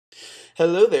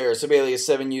Hello there, Sibelius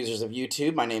 7 users of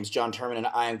YouTube. My name's John Turman, and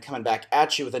I am coming back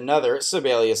at you with another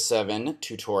Sibelius 7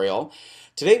 tutorial.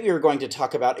 Today we are going to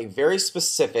talk about a very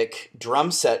specific drum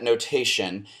set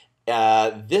notation,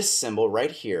 this symbol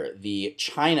right here, the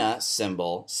China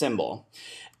cymbal.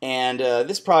 And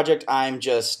this project, I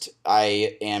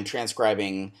am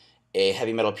transcribing a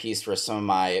heavy metal piece for some of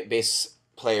my bass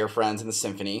player friends in the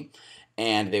symphony,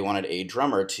 and they wanted a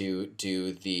drummer to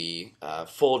do the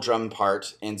full drum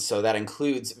part, and so that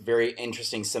includes very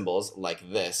interesting symbols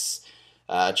like this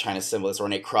China cymbal, this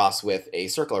ornate cross with a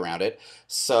circle around it.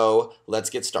 So let's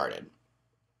get started.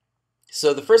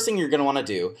 So the first thing you're going to want to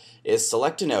do is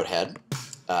select a notehead,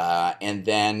 and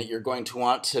then you're going to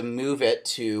want to move it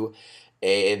to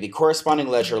the corresponding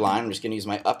ledger line. I'm just going to use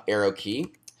my up arrow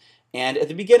key. And at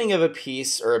the beginning of a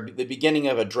piece, or the beginning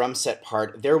of a drum set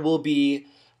part, there will be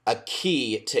a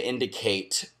key to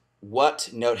indicate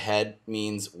what notehead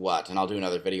means what. And I'll do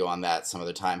another video on that some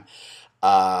other time.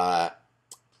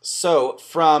 So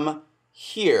from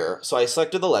here, so I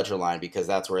selected the ledger line because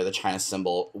that's where the China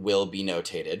cymbal will be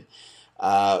notated.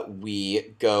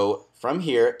 We go from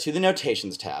here to the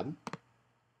notations tab.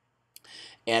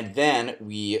 And then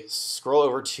we scroll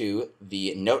over to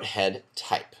the notehead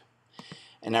type.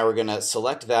 And now we're going to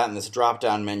select that in this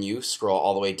drop-down menu, scroll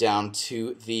all the way down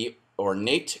to the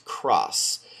ornate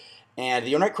cross. And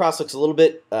the ornate cross looks a little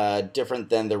bit different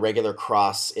than the regular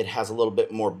cross. It has a little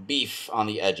bit more beef on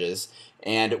the edges.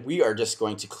 And we are just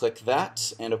going to click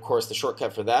that. And of course, the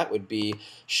shortcut for that would be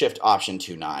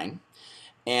Shift-Option-2-9.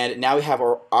 And now we have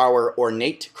our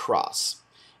ornate cross.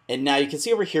 And now you can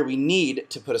see over here we need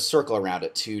to put a circle around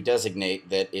it to designate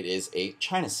that it is a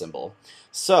China cymbal.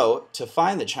 So to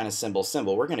find the China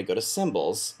cymbal, we're going to go to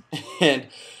Symbols and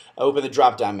open the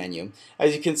drop-down menu.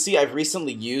 As you can see, I've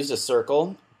recently used a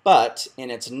circle, but in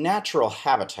its natural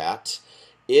habitat,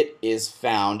 it is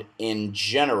found in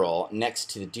general next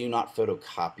to the Do Not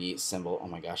Photocopy symbol. Oh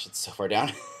my gosh, it's so far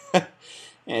down.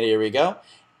 And here we go.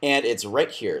 And it's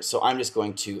right here. So I'm just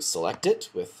going to select it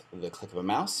with the click of a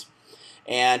mouse.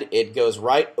 And it goes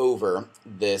right over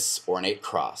this ornate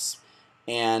cross.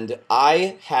 And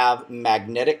I have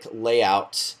magnetic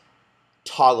layout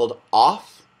toggled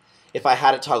off. If I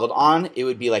had it toggled on, it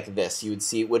would be like this. You would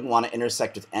see it wouldn't want to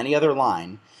intersect with any other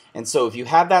line. And so if you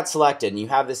have that selected and you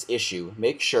have this issue,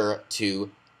 make sure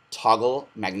to toggle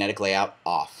magnetic layout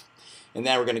off. And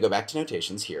then we're going to go back to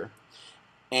notations here.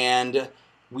 And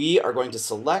we are going to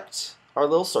select our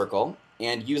little circle.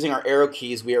 And using our arrow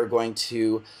keys, we are going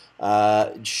to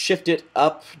shift it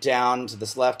up, down, to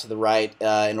this left, to the right,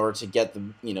 in order to get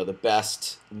the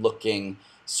best looking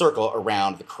circle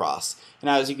around the cross.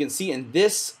 Now, as you can see in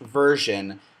this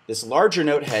version, this larger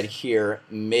notehead here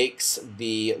makes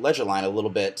the ledger line a little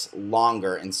bit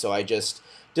longer, and so I just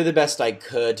did the best I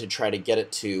could to try to get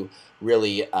it to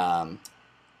really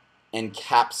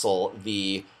encapsulate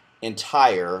the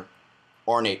entire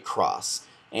ornate cross.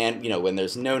 And when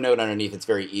there's no note underneath, it's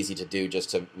very easy to do, just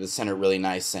to center really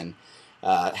nice and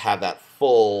have that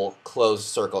full closed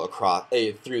circle across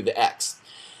through the X.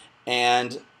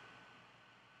 And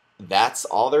that's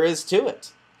all there is to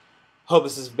it. Hope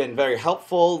this has been very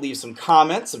helpful. Leave some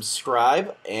comments,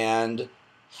 subscribe, and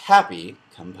happy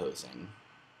composing.